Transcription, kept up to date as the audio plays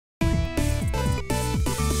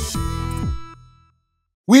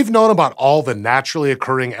We've known about all the naturally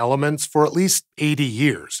occurring elements for at least 80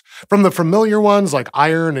 years, from the familiar ones like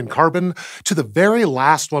iron and carbon to the very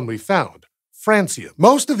last one we found, francium.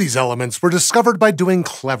 Most of these elements were discovered by doing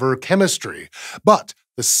clever chemistry, but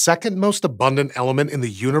the second most abundant element in the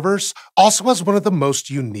universe also has one of the most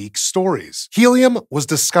unique stories. Helium was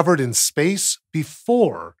discovered in space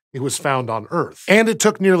before it was found on Earth, and it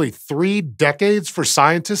took nearly 3 decades for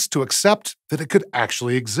scientists to accept that it could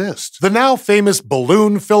actually exist. The now famous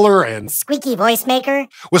balloon filler and squeaky voice maker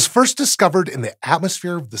was first discovered in the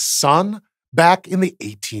atmosphere of the Sun back in the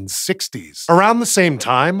 1860s. Around the same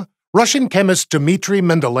time, Russian chemist Dmitry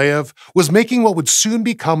Mendeleev was making what would soon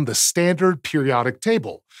become the standard periodic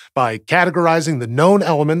table by categorizing the known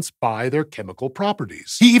elements by their chemical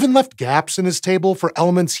properties. He even left gaps in his table for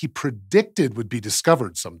elements he predicted would be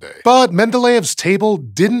discovered someday. But Mendeleev's table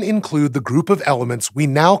didn't include the group of elements we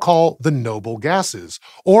now call the noble gases,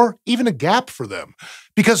 or even a gap for them,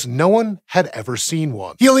 because no one had ever seen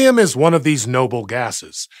one. Helium is one of these noble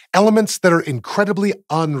gases, elements that are incredibly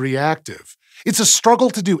unreactive. It's a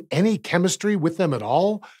struggle to do any chemistry with them at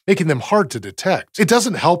all, making them hard to detect. It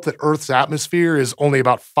doesn't help that Earth's atmosphere is only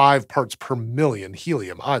about 5 parts per million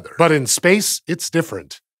helium either. But in space, it's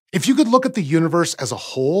different. If you could look at the universe as a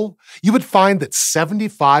whole, you would find that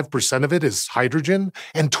 75% of it is hydrogen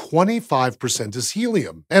and 25% is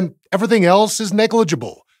helium, and everything else is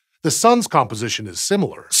negligible. The sun's composition is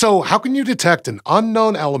similar. So how can you detect an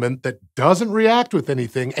unknown element that doesn't react with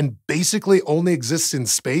anything and basically only exists in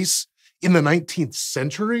space? In the 19th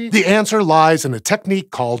century? The answer lies in a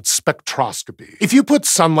technique called spectroscopy. If you put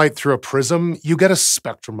sunlight through a prism, you get a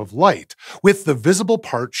spectrum of light, with the visible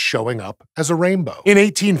part showing up as a rainbow. In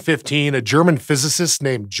 1815, a German physicist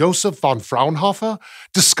named Joseph von Fraunhofer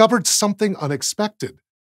discovered something unexpected.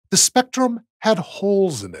 The spectrum had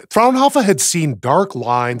holes in it. Fraunhofer had seen dark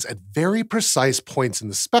lines at very precise points in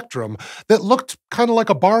the spectrum that looked kind of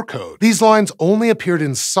like a barcode. These lines only appeared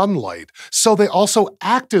in sunlight, so they also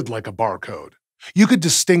acted like a barcode. You could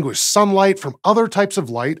distinguish sunlight from other types of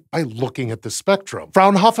light by looking at the spectrum.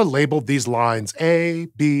 Fraunhofer labeled these lines A,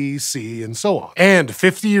 B, C, and so on. And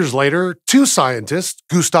 50 years later, 2 scientists,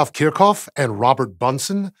 Gustav Kirchhoff and Robert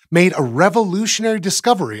Bunsen, made a revolutionary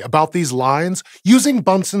discovery about these lines using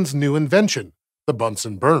Bunsen's new invention, the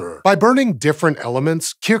Bunsen burner. By burning different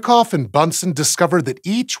elements, Kirchhoff and Bunsen discovered that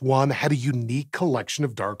each one had a unique collection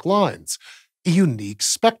of dark lines, a unique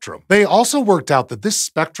spectrum. They also worked out that this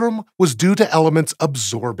spectrum was due to elements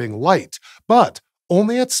absorbing light, but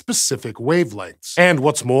only at specific wavelengths. And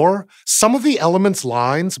what's more, some of the elements'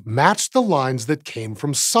 lines matched the lines that came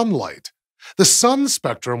from sunlight. The sun's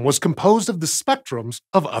spectrum was composed of the spectrums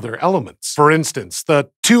of other elements. For instance, the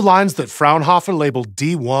 2 lines that Fraunhofer labeled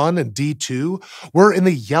D1 and D2 were in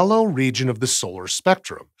the yellow region of the solar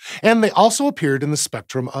spectrum, and they also appeared in the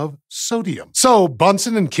spectrum of sodium. So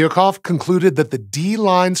Bunsen and Kirchhoff concluded that the D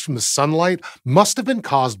lines from the sunlight must have been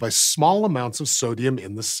caused by small amounts of sodium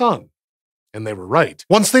in the sun. And they were right.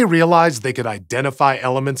 Once they realized they could identify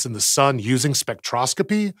elements in the sun using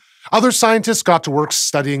spectroscopy, other scientists got to work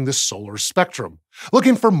studying the solar spectrum,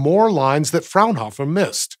 looking for more lines that Fraunhofer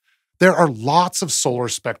missed. There are lots of solar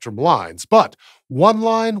spectrum lines, but one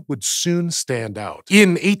line would soon stand out.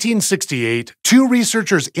 In 1868, 2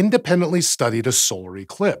 researchers independently studied a solar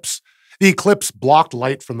eclipse. The eclipse blocked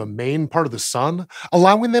light from the main part of the sun,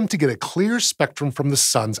 allowing them to get a clear spectrum from the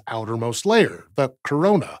sun's outermost layer, the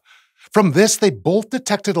corona. From this, they both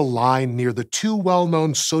detected a line near the 2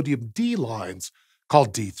 well-known sodium D lines,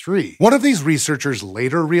 called D3. One of these researchers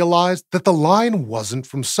later realized that the line wasn't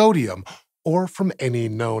from sodium or from any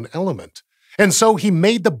known element. And so he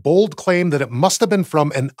made the bold claim that it must have been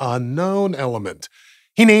from an unknown element.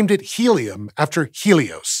 He named it helium after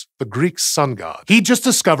Helios, the Greek sun god. He just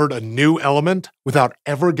discovered a new element without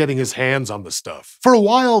ever getting his hands on the stuff. For a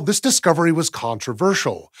while, this discovery was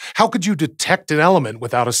controversial. How could you detect an element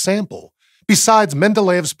without a sample? Besides,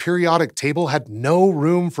 Mendeleev's periodic table had no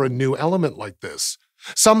room for a new element like this.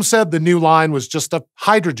 Some said the new line was just a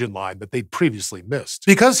hydrogen line that they'd previously missed.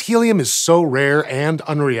 Because helium is so rare and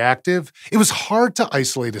unreactive, it was hard to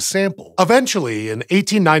isolate a sample. Eventually, in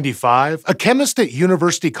 1895, a chemist at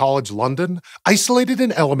University College London isolated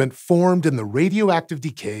an element formed in the radioactive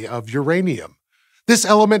decay of uranium. This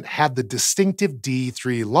element had the distinctive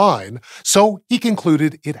D3 line, so he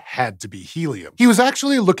concluded it had to be helium. He was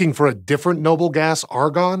actually looking for a different noble gas,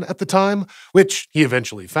 argon, at the time, which he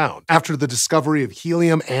eventually found. After the discovery of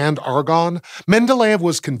helium and argon, Mendeleev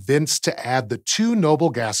was convinced to add the 2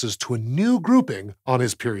 noble gases to a new grouping on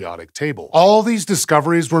his periodic table. All these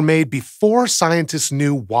discoveries were made before scientists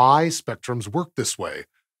knew why spectrums work this way.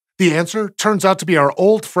 The answer turns out to be our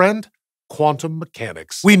old friend, quantum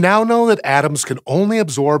mechanics. We now know that atoms can only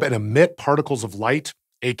absorb and emit particles of light,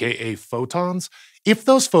 aka photons, if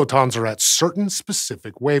those photons are at certain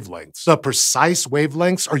specific wavelengths. The precise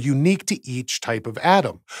wavelengths are unique to each type of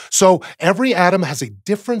atom, so every atom has a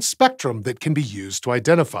different spectrum that can be used to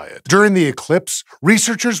identify it. During the eclipse,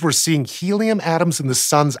 researchers were seeing helium atoms in the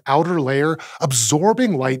sun's outer layer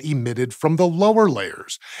absorbing light emitted from the lower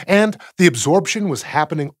layers, and the absorption was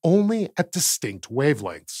happening only at distinct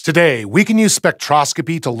wavelengths. Today, we can use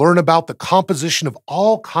spectroscopy to learn about the composition of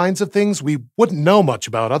all kinds of things we wouldn't know much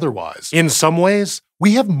about otherwise. In some ways,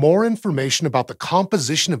 we have more information about the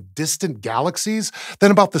composition of distant galaxies than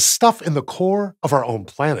about the stuff in the core of our own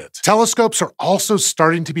planet. Telescopes are also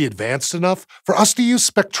starting to be advanced enough for us to use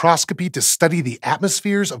spectroscopy to study the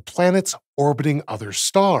atmospheres of planets orbiting other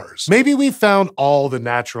stars. Maybe we've found all the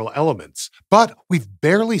natural elements, but we've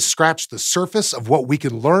barely scratched the surface of what we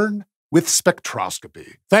can learn with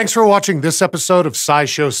spectroscopy. Thanks for watching this episode of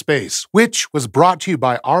SciShow Space, which was brought to you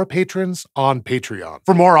by our patrons on Patreon.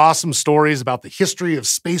 For more awesome stories about the history of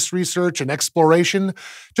space research and exploration,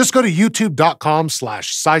 just go to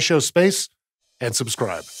youtube.com/SciShowSpace and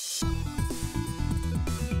subscribe.